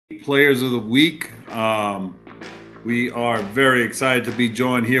Players of the Week. We are very excited to be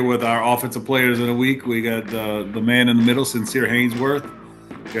joined here with our Offensive Players of the Week. We got the man in the middle, Sincere Haynesworth.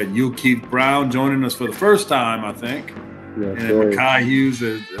 We got Yulkeith Brown joining us for the first time, I think. Yes, And sir. Makhi Hughes,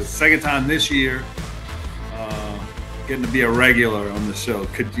 the second time this year, getting to be a regular on the show.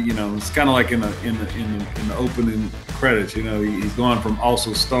 It's kind of like in the opening credits. He's gone from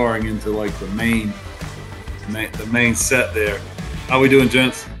also starring into like the main set there. How we doing,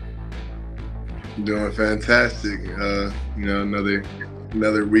 gents? Doing fantastic.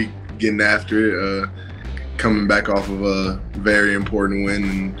 Another week getting after it. Coming back off of a very important win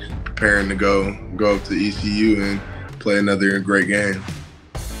and preparing to go up to ECU and play another great game.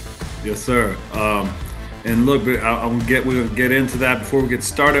 Yes, sir. And look, we'll get into that before we get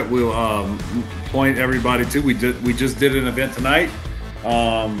started. We'll point everybody to we just did an event tonight.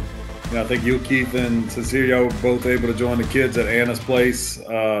 I think Yulkeith and Sincere were both able to join the kids at Anna's Place.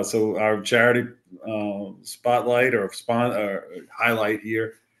 So our charity spotlight or highlight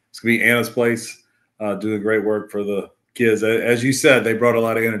here. It's going to be Anna's Place, doing great work for the kids. As you said, they brought a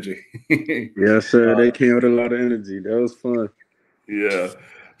lot of energy. Yes, sir. They came with a lot of energy. That was fun. Yeah.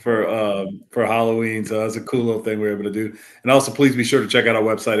 For Halloween. So that's a cool little thing we were able to do. And also, please be sure to check out our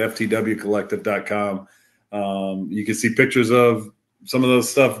website, ftwcollective.com. You can see pictures of some of those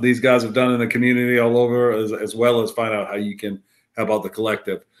stuff these guys have done in the community all over, as well as find out how you can help out the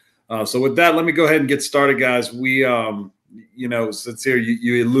collective. So with that, let me go ahead and get started, guys. We, Sincere,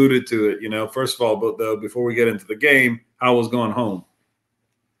 you alluded to it. First of all, but before we get into the game, how was going home?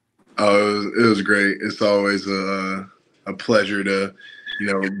 Oh, it was great. It's always a pleasure to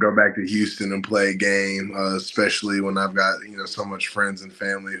go back to Houston and play a game, especially when I've got so much friends and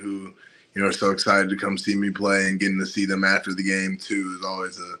family who are so excited to come see me play, and getting to see them after the game too is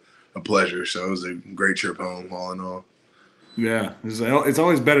always a pleasure. So it was a great trip home, all in all. Yeah, it's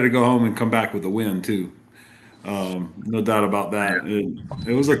always better to go home and come back with a win too. No doubt about that.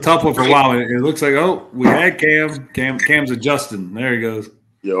 It was a tough one for a while. It looks like we had Cam's adjusting. There he goes.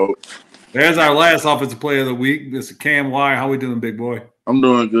 Yo, there's our last offensive player of the week, Mr. Cam Wire. How we doing, big boy? I'm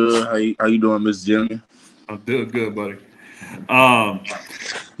doing good. How you doing, Miss Jimmy? I'm doing good, buddy. I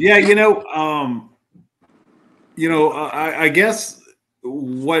guess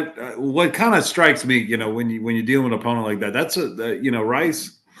what kind of strikes me, when you're dealing with an opponent like that, that's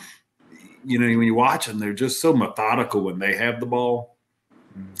Rice. When you watch them, they're just so methodical when they have the ball.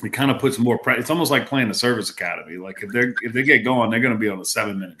 It kind of puts more pressure. It's almost like playing a service academy. Like if they get going, they're going to be on a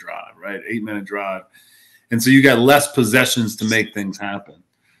 7-minute drive, right? 8-minute drive. And so you got less possessions to make things happen.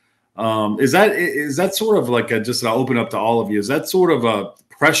 Is that sort of like just I'll open up to all of you. Is that sort of a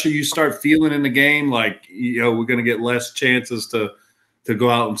pressure you start feeling in the game? Like, we're going to get less chances to go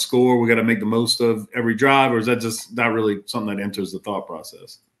out and score. We got to make the most of every drive, or is that just not really something that enters the thought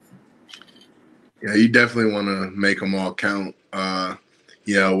process? Yeah, you definitely want to make them all count.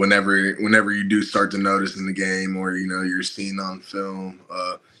 Whenever you do start to notice in the game, or you're seeing on film,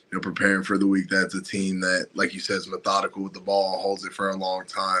 preparing for the week, that's a team that, like you said, is methodical with the ball, holds it for a long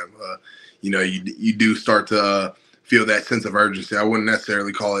time. You do start to feel that sense of urgency. I wouldn't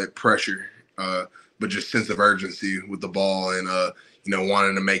necessarily call it pressure, but just sense of urgency with the ball, and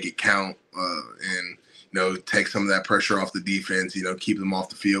wanting to make it count, and take some of that pressure off the defense. Keep them off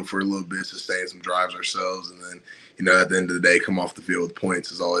the field for a little bit, sustain some drives ourselves, and then at the end of the day, come off the field with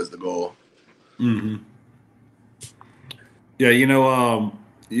points is always the goal. Mm-hmm. Yeah,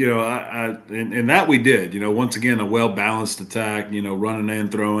 and that we did. Once again, a well-balanced attack. Running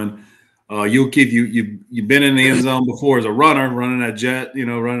and throwing. Yulkeith, you've been in the end zone before as a runner, running that jet,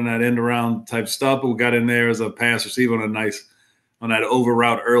 running that end around type stuff. But we got in there as a pass receiver on that over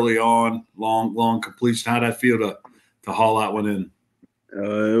route early on, long completion. How'd that feel to haul that one in?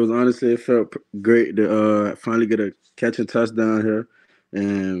 It felt great to finally get a catch and touchdown here,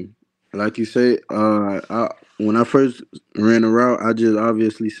 and like you say, when I first ran the route, I just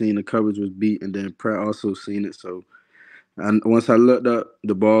obviously seen the coverage was beat, and then Pratt also seen it. So, once I looked up,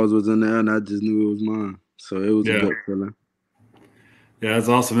 the balls was in there, and I just knew it was mine. So it was a good feeling. Yeah, that's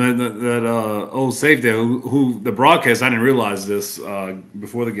awesome. That old safety who the broadcast, I didn't realize this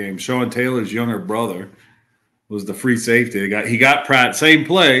before the game. Sean Taylor's younger brother was the free safety. He got Pratt, same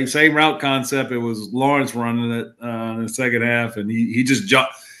play, same route concept. It was Lawrence running it in the second half, and he just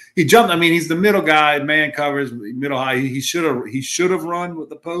jumped. He jumped. I mean, he's the middle guy, man covers, middle high. He should have run with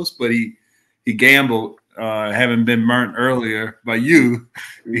the post, but he gambled, having been burnt earlier by you.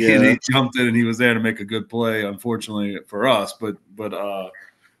 Yeah. And he jumped in, and he was there to make a good play. Unfortunately for us, but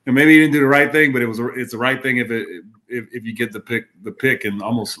maybe he didn't do the right thing. But it's the right thing if you get the pick and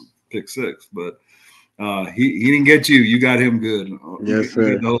almost pick six. But He didn't get you. You got him good. Yes, You sir.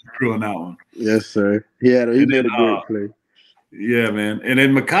 get the whole crew on that one. Yes, sir. He And made then, a great play. yeah, man. And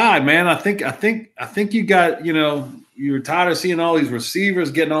then Makhi, man, I think you got, you were tired of seeing all these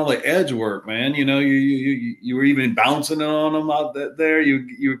receivers getting all the edge work, man. You were even bouncing on them out there.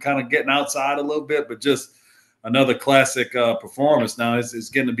 You were kind of getting outside a little bit, but just another classic performance. Now it's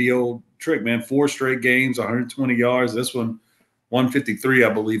getting to be old trick, man. 4 straight games, 120 yards. This one, 153, I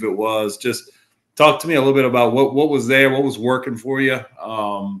believe it was. Just talk to me a little bit about what was there, what was working for you,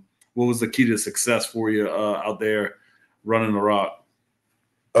 what was the key to success for you out there running the rock.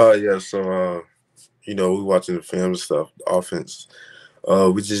 Yeah. So we watching the film and stuff, the offense.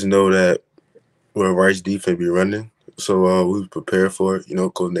 We just know that where Rice defense be running, so we prepared for it.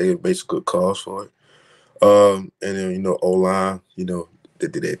 Coach Nate made some good calls for it. And then O-line, they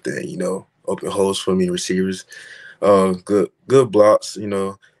did that thing. Open holes for me, receivers. Good blocks.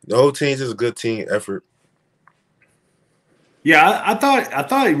 The whole team is a good team effort. Yeah, I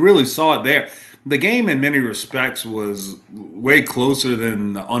thought he really saw it there. The game, in many respects, was way closer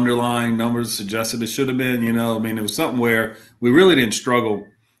than the underlying numbers suggested it should have been. It was something where we really didn't struggle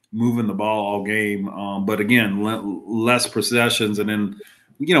moving the ball all game. But again, less possessions, and then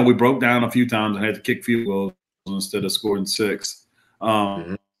we broke down a few times and had to kick field goals instead of scoring 6.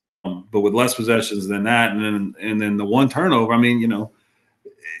 But with less possessions than that, and then the one turnover.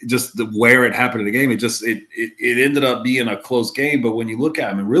 Just where it happened in the game, it ended up being a close game. But when you look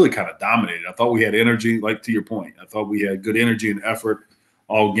at him, it really kind of dominated. I thought we had energy, like to your point. I thought we had good energy and effort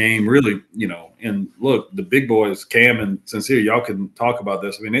all game, really. And look, the big boys, Cam and Sincere, y'all can talk about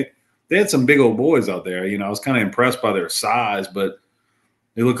this. They had some big old boys out there. I was kind of impressed by their size, but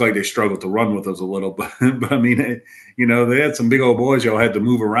they looked like they struggled to run with us a little. But they had some big old boys. Y'all had to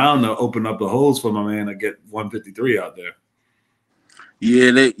move around to open up the holes for my man to get 153 out there.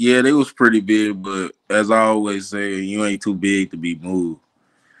 Yeah, they was pretty big, but as I always say, you ain't too big to be moved.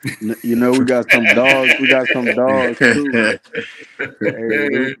 We got some dogs. We got some dogs too.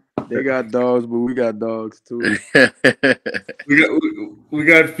 Hey, they got dogs, but we got dogs too. we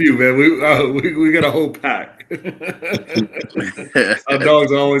got a few, man. We got a whole pack. Our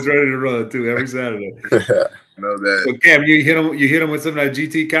dogs are always ready to run too every Saturday. Know that. So Cam, you hit them with some of that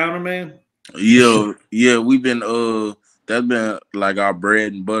GT counter, man. Yeah, we've been that's been like our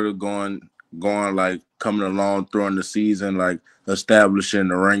bread and butter going like coming along throughout the season, like establishing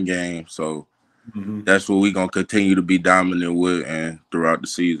the run game. So that's what we're gonna continue to be dominant with and throughout the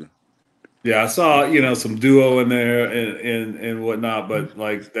season. Yeah, I saw some duo in there and whatnot, but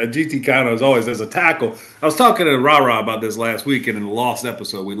like that GT counter is always as a tackle. I was talking to Rara about this last week, and in the lost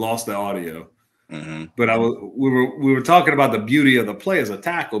episode, we lost the audio. But we were talking about the beauty of the play as a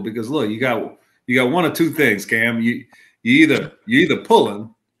tackle, because look, you got one of two things, Cam. You either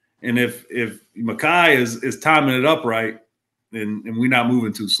pulling, and if Makhi is timing it up right, and we're not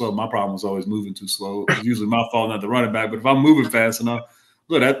moving too slow. My problem was always moving too slow. It's usually my fault, not the running back. But if I'm moving fast enough,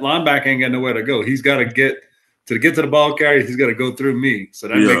 look, that linebacker ain't got nowhere to go. He's got to get to the ball carrier. He's got to go through me, so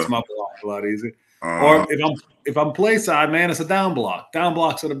that makes my block a lot easier. Or if I'm play side, man, it's a down block. Down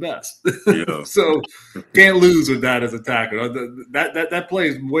blocks are the best. So can't lose with that as a tackler. That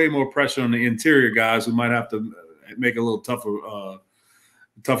plays way more pressure on the interior guys who might have to make a little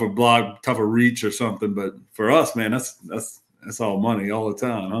tougher block, tougher reach or something. But for us, man, that's all money all the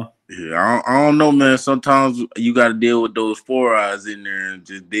time, huh? Yeah, I don't know, man. Sometimes you got to deal with those 4 eyes in there and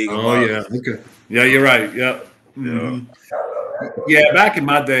just dig them out. Oh, yeah. Okay. Yeah, you're right. Yep. Yeah, back in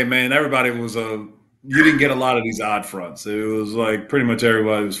my day, man, everybody was you didn't get a lot of these odd fronts. It was like pretty much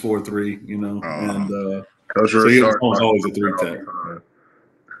everybody was 4-3, and so he was always a 3-tech.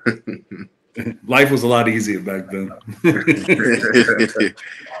 Life was a lot easier back then.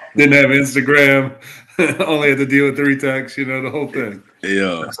 Didn't have Instagram. Only had to deal with 3-techs, the whole thing.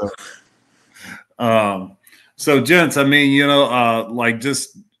 Yeah. So gents, like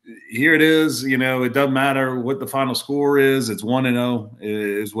just here it is. It doesn't matter what the final score is. It's 1-0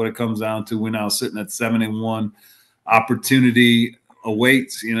 is what it comes down to. We're now sitting at 7-1. Opportunity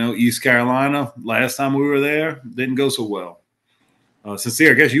awaits. East Carolina. Last time we were there, didn't go so well.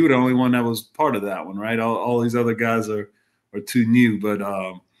 Sincere, I guess you were the only one that was part of that one, right? All these other guys are too new, but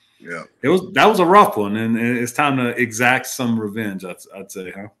yeah, that was a rough one, and it's time to exact some revenge. I'd say,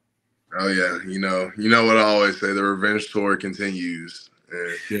 huh? Oh yeah, you know what I always say: the revenge tour continues.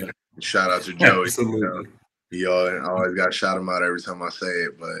 And yeah, shout out to Joey. Absolutely. He always got to shout him out every time I say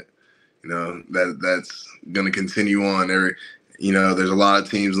it, but that's gonna continue on. There's a lot of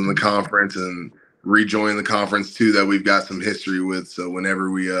teams in the conference and rejoin the conference too that we've got some history with. So whenever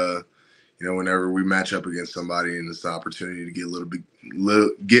we match up against somebody and it's the opportunity to get a little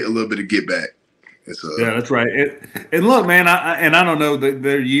bit of get back, It's Yeah, that's right. And look, man, I don't know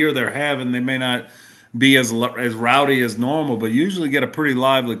their year they're having. They may not be as rowdy as normal, but usually get a pretty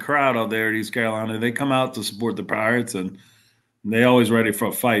lively crowd out there at East Carolina. They come out to support the Pirates, and they always ready for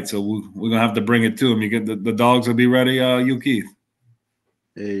a fight. So we're gonna have to bring it to them. You get the dogs will be ready. Yulkeith.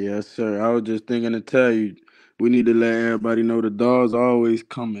 Hey, yes, sir. I was just thinking to tell you, we need to let everybody know the dogs are always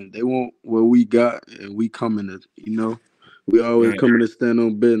coming. They want what we got, and we coming to, we always Right. coming to stand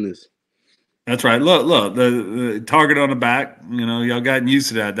on business. That's right. Look, the target on the back. Y'all gotten used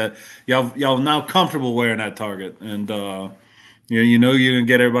to that. That y'all now comfortable wearing that target, and you're gonna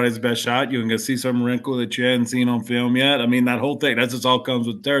get everybody's best shot. You're gonna see some wrinkle that you hadn't seen on film yet. I mean, that whole thing. That's just all comes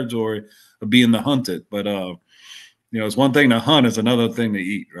with territory of being the hunted. But it's one thing to hunt; it's another thing to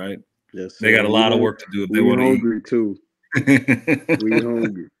eat. Right? Yes, sir. They got a lot of work to do if they want to eat. We hungry too. We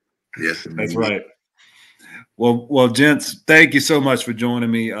hungry. yes, That's right. Well, gents, thank you so much for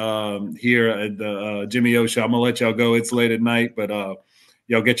joining me here at the Jimmy O Show. I'm gonna let y'all go. It's late at night, but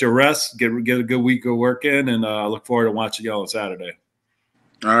y'all get your rest, get a good week of work in, and I look forward to watching y'all on Saturday.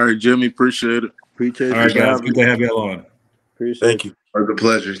 All right, Jimmy, appreciate it. Appreciate All right, guys, good to have y'all on. Appreciate Thank you. It was a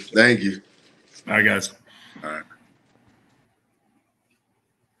pleasure. Thank you. All right, guys. All right.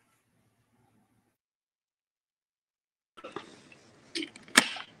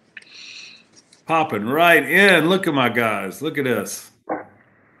 Popping right in. Look at my guys. Look at this.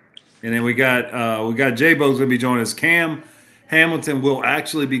 And then we got J-Bo's gonna be joining us. Cam Hamilton will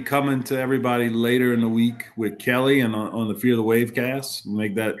actually be coming to everybody later in the week with Kelly and on the Fear the Wave cast. We'll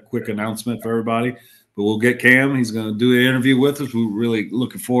make that quick announcement for everybody. But we'll get Cam. He's gonna do an interview with us. We're really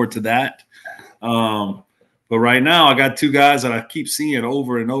looking forward to that. But right now, I got two guys that I keep seeing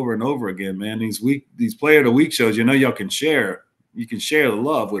over and over and over again, man. These Player of the Week shows, y'all can share. You can share the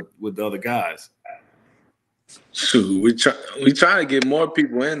love with the other guys. Shoot, we trying to get more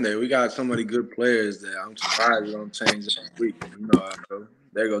people in there. We got so many good players that I'm surprised it don't change every week.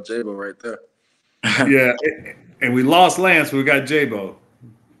 There go J-Bo right there. Yeah, and we lost Lance, but we got J-Bo.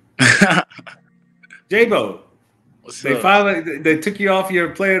 J-Bo, What's they up? finally they took you off your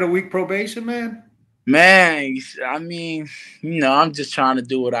Player of the Week probation, man. Man, I mean, I'm just trying to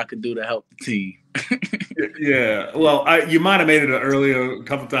do what I could do to help the team. Yeah, well, you might have made it earlier a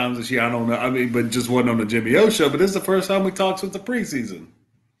couple times this year. I don't know. I mean, but just wasn't on the Jimmy O show. But this is the first time we talked since the preseason.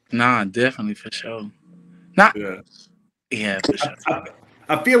 Nah, definitely for sure. Yeah, for sure.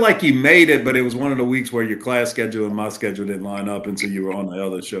 I feel like you made it, but it was one of the weeks where your class schedule and my schedule didn't line up, and so you were on the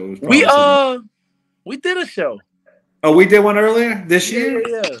other show. We did a show. Oh, we did one earlier this year?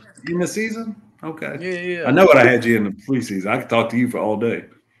 Yeah. In the season? Okay. Yeah. I know what I had you in the preseason. I could talk to you for all day.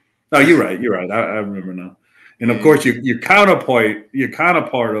 No, you're right. I remember now. And of course, your counterpart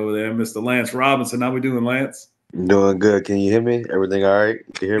over there, Mr. Lance Robinson. How we doing, Lance? Doing good. Can you hear me? Everything all right?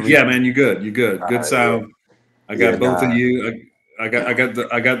 Can you hear me? Yeah, man, you're good. You're good. Good sound. Yeah. I got both of you. I got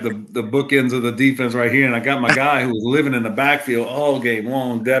the bookends of the defense right here, and I got my guy who was living in the backfield all game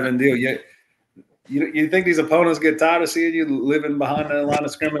long, Devean Deal. Yeah. You think these opponents get tired of seeing you living behind the line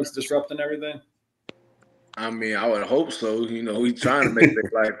of scrimmage, disrupting everything? I mean, I would hope so. We trying to make their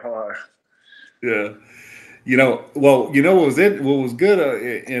life hard. Yeah. What was good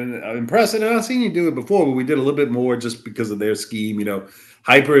and impressive, and I've seen you do it before, but we did a little bit more just because of their scheme,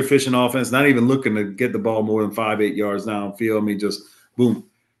 hyper efficient offense, not even looking to get the ball more than 5-8 yards downfield. I mean, just boom.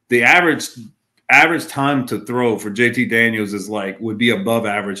 The average time to throw for JT Daniels would be above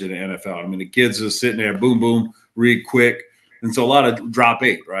average in the NFL. I mean, the kids just sitting there, boom, boom, read quick. And so a lot of drop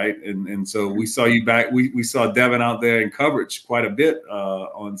 8, right? And so we saw you back. We saw Devean out there in coverage quite a bit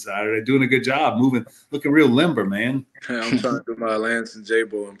on Saturday, doing a good job, moving, looking real limber, man. I'm trying to do my Lance and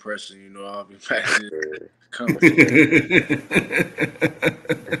J-Bo impression. I'll be back.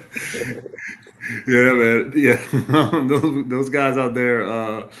 Yeah, man. Yeah, those guys out there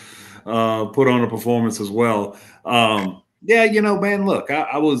put on a performance as well. Man. Look,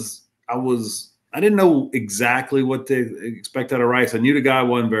 I didn't know exactly what to expect out of Rice. I knew the guy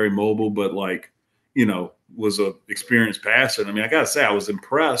wasn't very mobile, but was an experienced passer. I mean, I gotta say, I was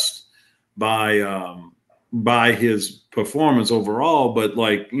impressed by his performance overall. But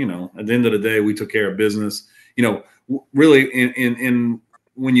at the end of the day, we took care of business. Really, in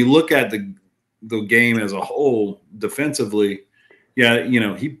when you look at the game as a whole, defensively,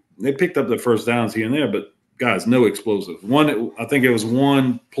 they picked up the first downs here and there, but guys, no explosive. I think it was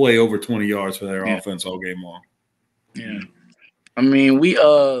one play over 20 yards for their offense all game long. Yeah. I mean,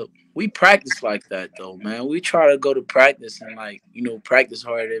 we practice like that though, man. We try to go to practice and practice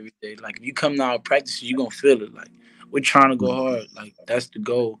hard every day. Like if you come to our practice, you're gonna feel it. Like we're trying to go hard. Like that's the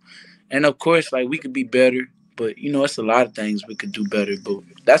goal. And of course, we could be better, But it's a lot of things we could do better. But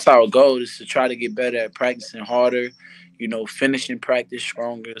that's our goal, is to try to get better at practicing harder, finishing practice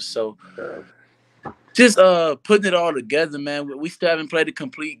stronger. So just putting it all together, man. We still haven't played a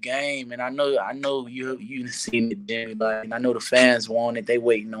complete game, and I know you seen it, Jimmy. Like, and I know the fans want it, they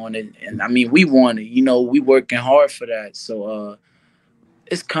waiting on it, and I mean we want it. We working hard for that. So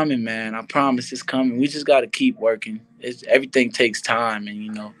it's coming, man. I promise it's coming. We just got to keep working. Everything takes time,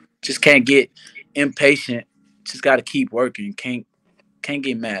 and just can't get impatient. Just got to keep working. Can't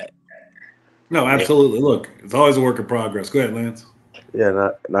get mad. No, absolutely. Look, it's always a work in progress. Go ahead, Lance. Yeah,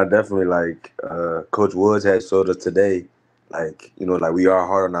 not definitely like Coach Woods has showed us today, like like we are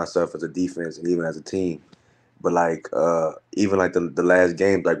hard on ourselves as a defense and even as a team. But like even like the last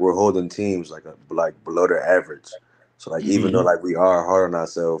games, like we're holding teams like below their average. So like even though like we are hard on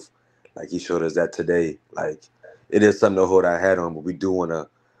ourselves, like he showed us that today. Like it is something to hold our hat on, but we do want to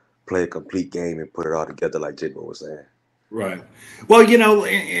play a complete game and put it all together, like Jigbo was saying. Right. Well,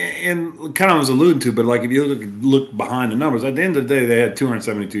 and kind of was alluding to, but like if you look behind the numbers, at the end of the day, they had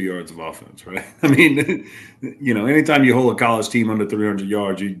 272 yards of offense, right? I mean, anytime you hold a college team under 300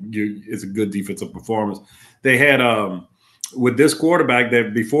 yards, it's a good defensive performance. They had with this quarterback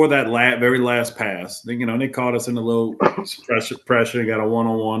that before that very last pass, they caught us in a little pressure, got a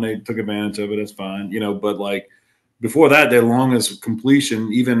one-on-one, they took advantage of it. That's fine, but like. Before that, their longest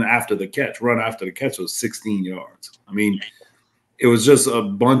completion, even after the catch, run after the catch, was 16 yards. I mean, it was just a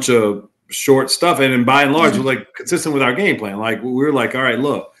bunch of short stuff. And then by and large, we're like consistent with our game plan. Like we were like, all right,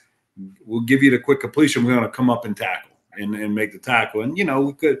 look, we'll give you the quick completion. We're going to come up and tackle and make the tackle. And,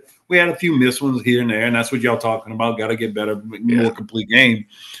 we had a few missed ones here and there. And that's what y'all talking about. Got to get better, more complete game.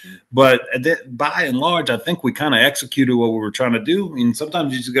 But by and large, I think we kind of executed what we were trying to do. And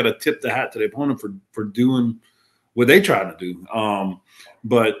sometimes you just got to tip the hat to the opponent for doing what they tried to do.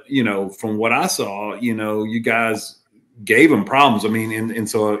 But, from what I saw, you guys gave them problems. I mean, and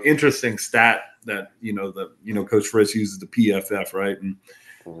so an interesting stat that, Coach Fritz uses the PFF, right? And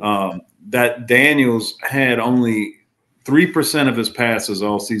that Daniels had only 3% of his passes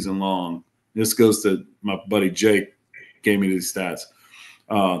all season long. This goes to my buddy Jake, gave me these stats.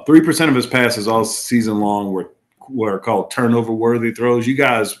 3% of his passes all season long were called turnover-worthy throws. You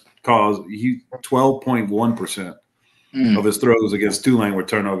guys caused 12.1%. Of his throws against Tulane were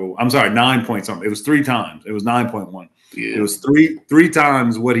turnover. I'm sorry, 9 point something. It was 3 times. It was 9.1. Yeah. It was three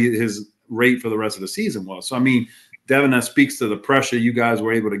times what his rate for the rest of the season was. So I mean, Devin, that speaks to the pressure you guys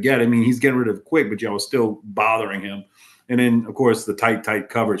were able to get. I mean, he's getting rid of it quick, but y'all was still bothering him. And then of course the tight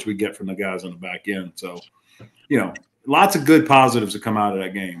coverage we get from the guys on the back end. So, lots of good positives to come out of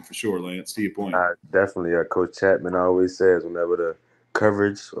that game for sure, Lance. To your point, definitely. Coach Chapman always says whenever the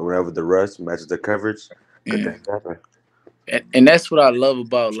coverage or whenever the rush matches the coverage, good things happen. And that's what I love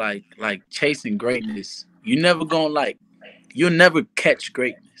about like chasing greatness. You'll never catch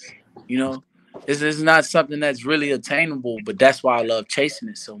greatness. It's not something that's really attainable, but that's why I love chasing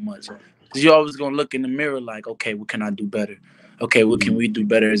it so much. Because you're always gonna look in the mirror like, okay, what can I do better? Okay, what can we do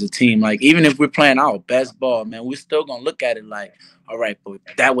better as a team? Like, even if we're playing our best ball, man, we're still gonna look at it like, all right, but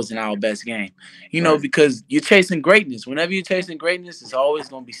that wasn't our best game. Because you're chasing greatness. Whenever you're chasing greatness, it's always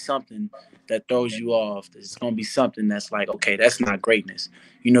gonna be something that throws you off. It's gonna be something that's like, okay, that's not greatness.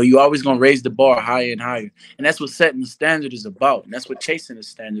 You're always gonna raise the bar higher and higher. And that's what setting the standard is about. And that's what chasing the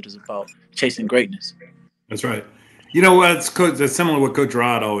standard is about, chasing greatness. That's right. That's similar to what Coach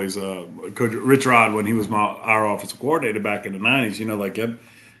Rod always, Coach Rich Rod, when he was our offensive coordinator back in the 90s,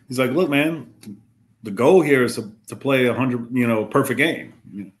 he's like, look, man, the goal here is to play 100, perfect game.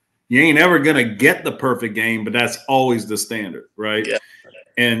 You ain't ever going to get the perfect game, but that's always the standard, right? Yeah.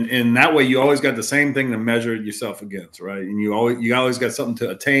 And that way you always got the same thing to measure yourself against, right? And you always got something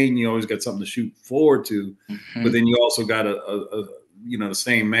to attain. You always got something to shoot forward to, but then you also got the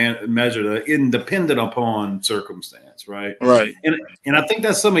same measure independent upon circumstance, right? Right. And I think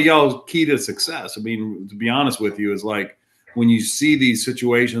that's some of y'all's key to success. I mean, to be honest with you, is like when you see these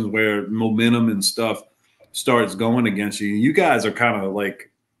situations where momentum and stuff starts going against you, you guys are kind of like,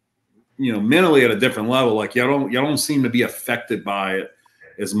 mentally at a different level. Like y'all don't seem to be affected by it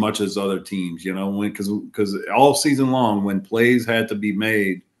as much as other teams, because all season long, when plays had to be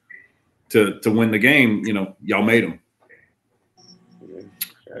made to win the game, y'all made them.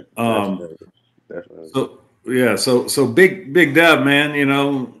 Definitely. So big Dev, man,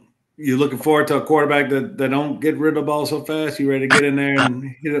 you're looking forward to a quarterback that don't get rid of the ball so fast. You ready to get in there and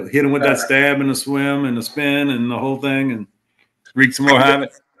hit him with that stab and the swim and the spin and the whole thing and wreak some more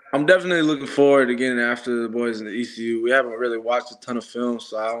havoc? I'm definitely looking forward to getting after the boys in the ECU. We haven't really watched a ton of film,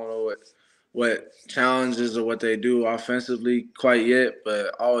 so I don't know what challenges or what they do offensively quite yet,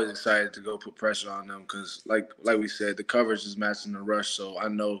 but always excited to go put pressure on them because, like we said, the coverage is matching the rush. So I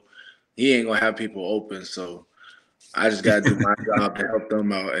know he ain't gonna have people open. So I just gotta do my job to help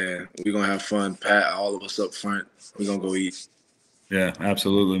them out, and we're gonna have fun. Pat, all of us up front, we're gonna go eat. Yeah,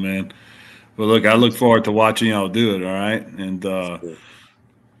 absolutely, man. Well, look, I look forward to watching y'all do it. All right, and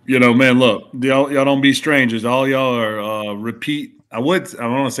man, look, y'all don't be strangers. All y'all are repeat. I don't want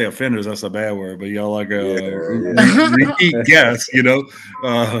to say offenders. That's a bad word, but y'all like repeat guests.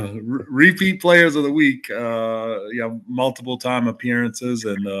 Repeat players of the week. Multiple time appearances,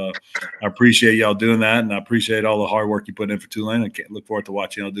 and I appreciate y'all doing that, and I appreciate all the hard work you put in for Tulane. I look forward to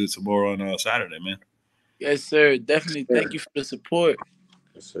watching y'all do some more on Saturday, man. Yes, sir. Definitely. Thank you for the support.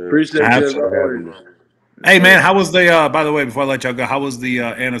 Yes, sir. Appreciate you. Hey, man, how was the? By the way, before I let y'all go, how was the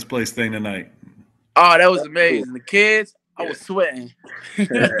Anna's Place thing tonight? Oh, that was amazing. The kids, I was sweating.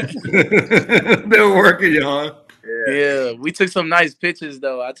 They were working, y'all. Yeah, we took some nice pictures,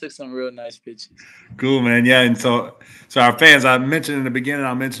 though. I took some real nice pictures. Cool, man. Yeah, and so our fans, I mentioned in the beginning,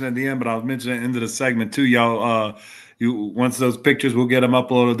 I'll mention at the end, but I'll mention it into the segment too. Y'all, once those pictures, we'll get them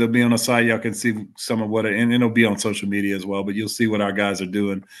uploaded. They'll be on the site. Y'all can see some of what, and it'll be on social media as well. But you'll see what our guys are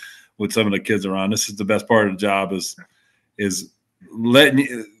doing with some of the kids around. This is the best part of the job is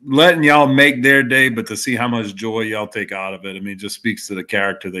letting y'all make their day, but to see how much joy y'all take out of it. I mean, it just speaks to the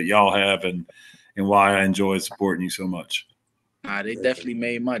character that y'all have and why I enjoy supporting you so much. They definitely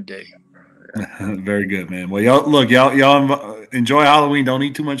made my day. Very good, man. Well, y'all enjoy Halloween. Don't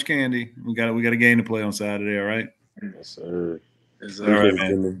eat too much candy. We got a game to play on Saturday. All right. Yes, sir. All right,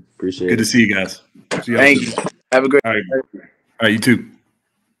 man. Appreciate it. Good to see you guys. See y'all Thank soon. you. Have a great. All right, you too.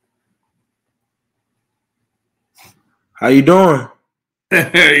 How you doing?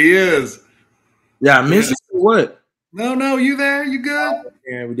 There he is. Yeah, I missed you. What? No, you there? You good?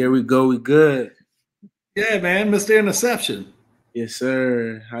 Yeah, there we go. We good. Yeah, man. Mr. Interception. Yes,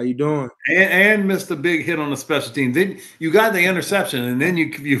 sir. How you doing? And missed a big hit on the special team. Then you got the interception, and then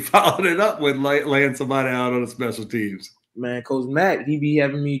you followed it up with laying somebody out on the special teams. Man, Coach Mac, he be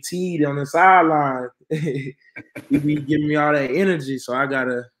having me teed on the sideline. He be giving me all that energy, so I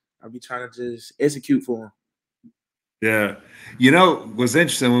be trying to just execute for him. Yeah. What's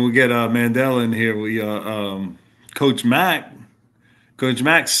interesting when we get Mandel in here, we Coach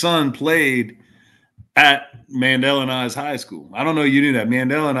Mac's son played at Mandel and I's high school. I don't know you knew that.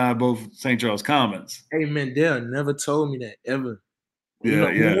 Mandel and I are both St. Charles Commons. Hey, Mandel never told me that ever. Yeah.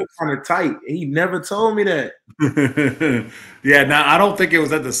 We're kind of tight. He never told me that. Yeah, now I don't think it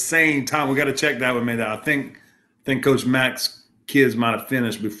was at the same time. We got to check that with Mandel. I think Coach Mac's kids might have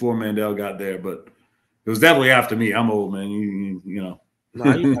finished before Mandel got there, but it was definitely after me. I'm old, man. You know.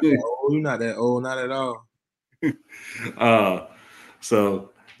 Nah, you're not that old. You're not that old. Not at all.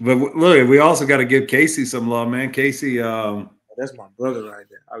 But look, we also got to give Casey some love, man. Casey, that's my brother right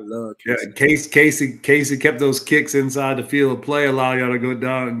there. I love Casey. Yeah, Casey kept those kicks inside the field of play, allow y'all to go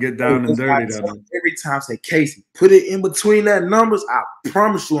down and get down and dirty. Every time I say, Casey, put it in between that numbers. I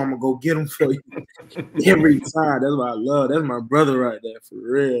promise you, I'm gonna go get them for you. Every time. That's what I love. That's my brother right there, for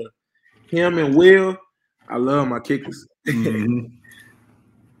real. Him and Will, I love my kickers. Mm-hmm.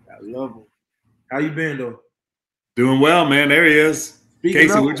 I love them. How you been though? Doing well, man. There he is. Speaking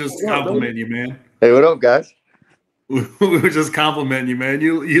Casey, of, we're just complimenting you, man. Hey, what up, guys? We were just complimenting you, man.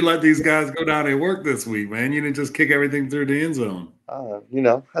 You let these guys go down and work this week, man. You didn't just kick everything through the end zone.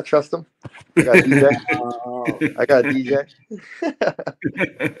 I trust them. I got DJ. I got DJ.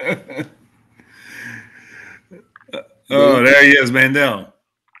 Oh, there he is, Mandel.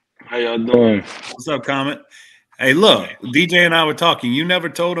 How y'all doing? What's up, Comet? Hey, look, DJ and I were talking. You never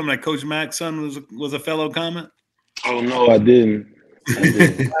told him that Coach Mac's son was a fellow Comet? Oh, no, I didn't.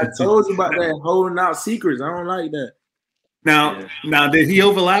 I told you about that holding out secrets. I don't like that. Now, did he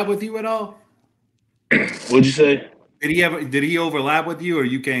overlap with you at all? What'd you say? Did he overlap with you, or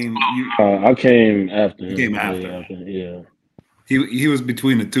you came? I came after him. You came after. Yeah. He was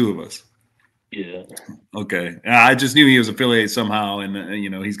between the two of us. Yeah. Okay. I just knew he was affiliated somehow,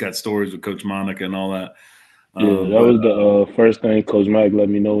 and he's got stories with Coach Monica and all that. Yeah, that was the first thing Coach Mike let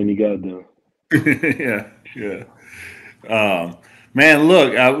me know when he got Yeah. there. Man,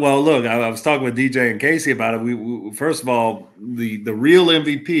 look. I was talking with DJ and Casey about it. We first of all, the real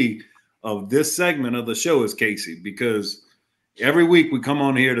MVP of this segment of the show is Casey, because every week we come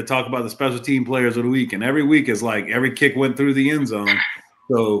on here to talk about the special team players of the week, and every week is like every kick went through the end zone.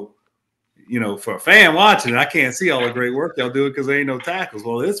 So, for a fan watching it, I can't see all the great work they'll do it because there ain't no tackles.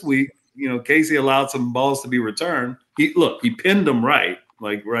 Well, this week, Casey allowed some balls to be returned. He pinned them right.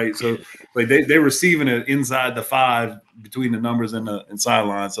 Like, right. So like they're receiving it inside the 5 between the numbers and the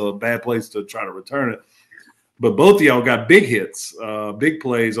sideline. So a bad place to try to return it. But both of y'all got big hits, big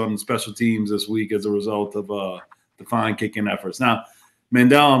plays on special teams this week as a result of the fine kicking efforts. Now,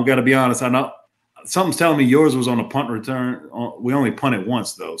 Mandel, I'm got to be honest. I know something's telling me yours was on a punt return. We only punted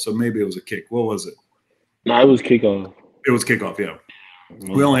once though, so maybe it was a kick. What was it? No, it was kickoff. It was kickoff. Yeah,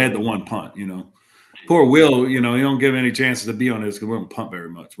 we only had the one punt. Poor Will. You don't give him any chances to be on this because we don't punt very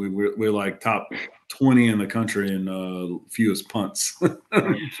much. We're like top 20 in the country in fewest punts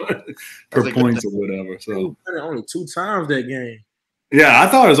per points or whatever. So only 2 times that game. Yeah, I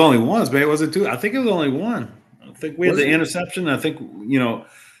thought it was only once, man. Was it 2? I think it was only 1. I think we had the interception. I think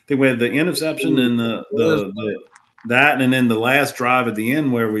we had the interception and the that, and then the last drive at the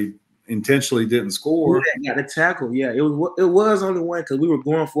end where we intentionally didn't score. Yeah, got the tackle. Yeah, it was only 1 because we were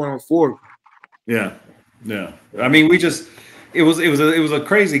going for it on 4. Yeah. I mean, it was a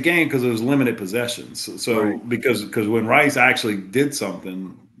crazy game because it was limited possessions. So right. because when Rice actually did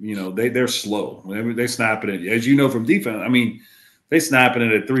something, they're slow. They snap it as you know from defense. I mean, they snapping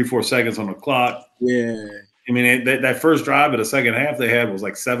it at 3-4 seconds on the clock. Yeah. I mean, that first drive of the second half they had was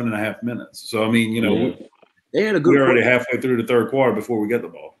like 7.5 minutes. So I mean, they had a good. We're already halfway through the third quarter before we get the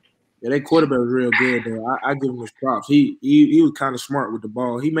ball. Yeah, their quarterback was real good, though. I give him his props. He was kind of smart with the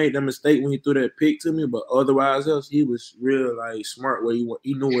ball. He made that mistake when he threw that pick to me, but otherwise else, he was real smart where he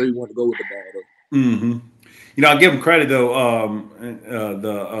knew where he wanted to go with the ball, though. Mm-hmm. I'll give him credit though.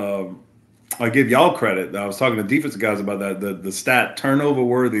 I'll give y'all credit. I was talking to defensive guys about that. The stat turnover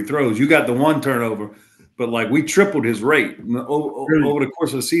worthy throws. You got the 1 turnover, but like we tripled his rate over the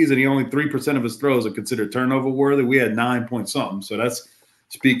course of the season. He only 3% of his throws are considered turnover worthy. We had 9 point something. So that's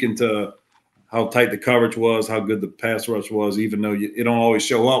speaking to how tight the coverage was, how good the pass rush was, even though it don't always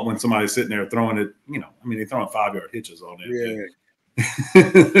show up when somebody's sitting there throwing it. I mean, they're throwing 5-yard hitches on it.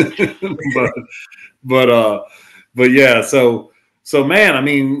 Yeah. but yeah. So man, I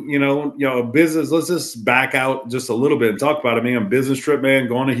mean, business. Let's just back out just a little bit and talk about it, man. Business trip, man.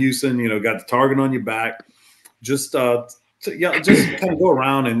 Going to Houston. Got the target on your back. Just kind of go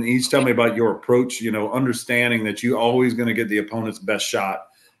around and each tell me about your approach, understanding that you're always going to get the opponent's best shot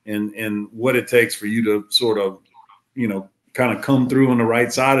and what it takes for you to sort of, kind of come through on the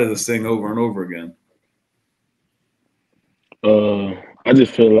right side of this thing over and over again. I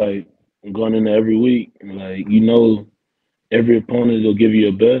just feel like going into every week, like, every opponent will give you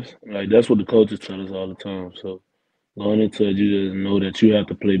your best. Like, that's what the coaches tell us all the time. So going into it, you just know that you have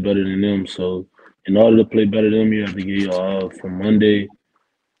to play better than them. So in order to play better than them, you have to give your all from Monday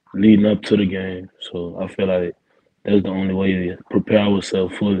leading up to the game. So I feel like that's the only way to prepare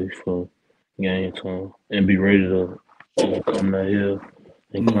ourselves fully for game time and be ready to come that hill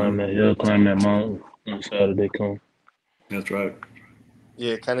and climb that mountain on Saturday come. That's right.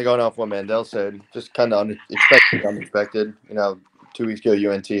 Yeah, kind of going off what Mandel said, just kind of unexpected. 2 weeks ago,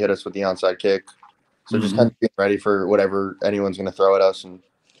 UNT hit us with the onside kick. So just kind of being ready for whatever anyone's going to throw at us and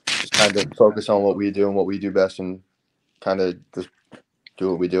just kind of focus on what we do and what we do best and kind of just do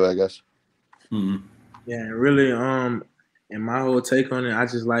what we do, I guess. Mm-hmm. Yeah, really, and my whole take on it, I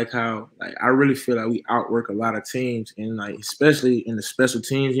just like how, I really feel like we outwork a lot of teams and, especially in the special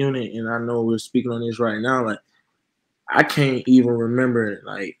teams unit, and I know we're speaking on this right now, I can't even remember,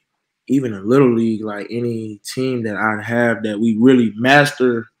 even in Little League, any team that I have that we really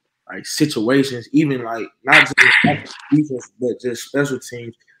master, situations, even, not just defense, but just special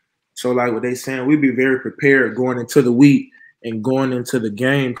teams. So, what they saying, we be very prepared going into the week and going into the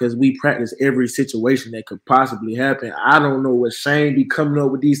game because we practice every situation that could possibly happen. I don't know what Shane be coming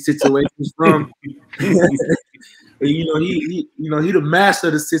up with these situations from. He the master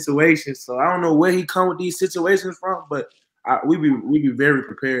of the situation. So I don't know where he come with these situations from, but we be very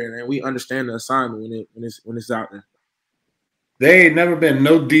prepared and we understand the assignment when it's out there. They ain't never been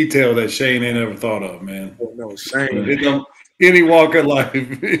no detail that Shane ain't ever thought of, man. Oh, no, Shane. Any walk of life.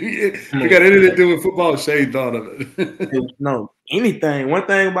 If you got anything to do with football, Shane thought of it. No, anything. One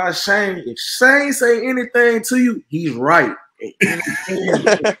thing about Shane, if Shane say anything to you, he's right. I'm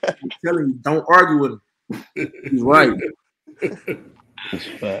telling you, don't argue with him. He's right.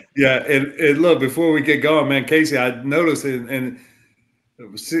 Yeah, and look, before we get going, man, Casey, I noticed and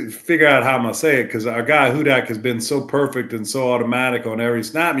figure out how I'm gonna say it because our guy Hudak has been so perfect and so automatic on every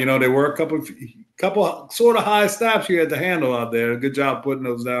snap. There were a couple sort of high snaps you had to handle out there. Good job putting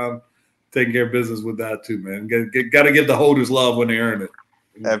those down, taking care of business with that too, man. Got to give the holders love when they earn it.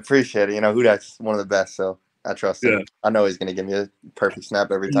 I appreciate it. Hudak's one of the best, so I trust him. Yeah. I know he's gonna give me a perfect snap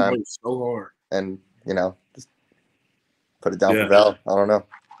every time. So hard, and just put it down for Val. I don't know.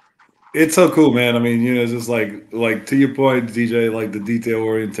 It's so cool, man. I mean, it's just like to your point, DJ, like the detail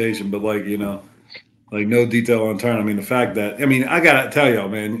orientation, but like like no detail on turn. I mean, the fact that I gotta tell y'all,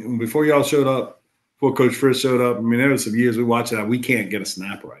 man, before y'all showed up, before Coach Frisch showed up, there was some years we watched that we can't get a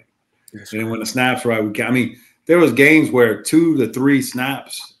snap right, and when the snaps right, we can't. There was games where 2 to 3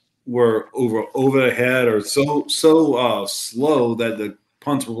 snaps were over the head or so slow that the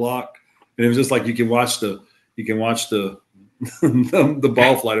punts were blocked, and it was just like you can watch the the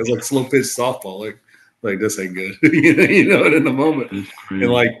ball flight. It was like slow pitch softball. Like this ain't good. you know it in the moment.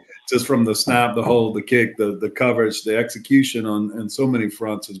 And like just from the snap, the hold, the kick, the coverage, the execution on so many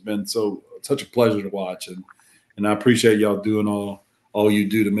fronts has been such a pleasure to watch. And I appreciate y'all doing all you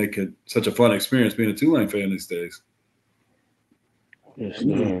do to make it such a fun experience being a Tulane fan these days. Yes,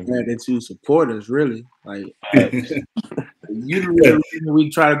 glad that you support us, really. Like you the reason we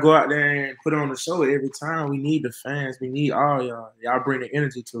try to go out there and put on the show every time. We need the fans. We need all y'all. Y'all bring the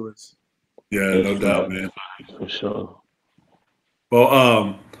energy to us. Yeah, no doubt, man. For sure.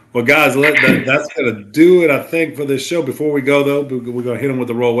 Well, guys, that's gonna do it, I think, for this show. Before we go, though, we're gonna hit them with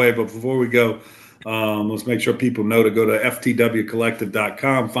the roll wave. But before we go, let's make sure people know to go to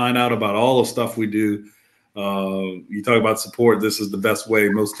ftwcollective.com, find out about all the stuff we do. You talk about support. This is the best way,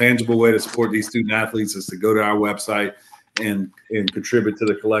 most tangible way to support these student athletes is to go to our website and contribute to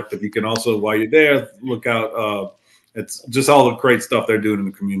the collective. You can also, while you're there, look out. It's just all the great stuff they're doing in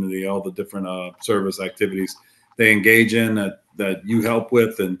the community, all the different service activities they engage in that you help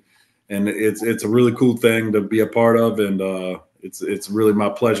with, and it's a really cool thing to be a part of, and it's really my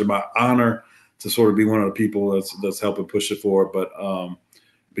pleasure, my honor to sort of be one of the people that's helping push it forward. But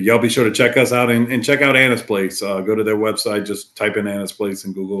y'all be sure to check us out and check out Anna's Place. Go to their website, just type in Anna's Place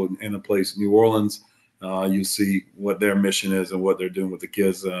in Google, Anna Place New Orleans. You see what their mission is and what they're doing with the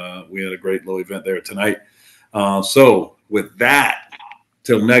kids. We had a great little event there tonight. So with that,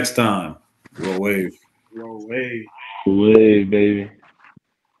 till next time, roll wave. Roll wave. Wave, baby.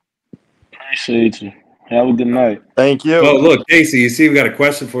 Appreciate you. Have a good night. Thank you. Oh, look, Casey, you see we got a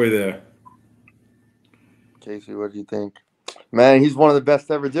question for you there. Casey, what do you think? Man, he's one of the best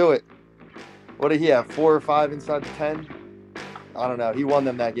to ever do it. What did he have, 4 or 5 inside the 10? I don't know. He won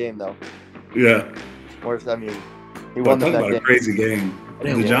them that game, though. Yeah. He won them that game. A crazy game.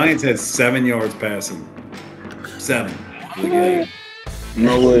 The Giants had 7 yards passing. 7.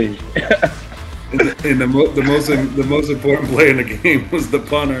 No way. And the most important play in the game was the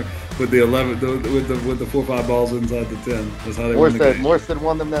punter with the 11 with the 4 or 5 balls inside the 10. That's how they won the game. Morstead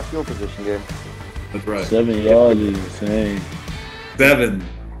won them that field position game. That's right. 7 yards is insane. 7,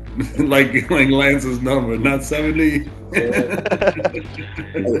 like Lance's number, not 70.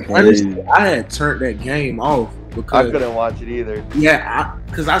 Honestly, I had turned that game off because I couldn't watch it either. Yeah,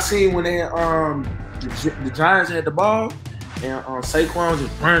 because I seen when they the Giants had the ball and Saquon was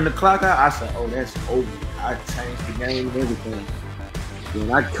just running the clock out. I said, "Oh, that's over." I changed the game and everything.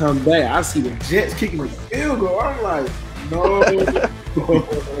 When I come back, I see the Jets kicking the field goal. I'm like, no.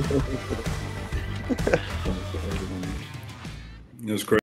 It was crazy.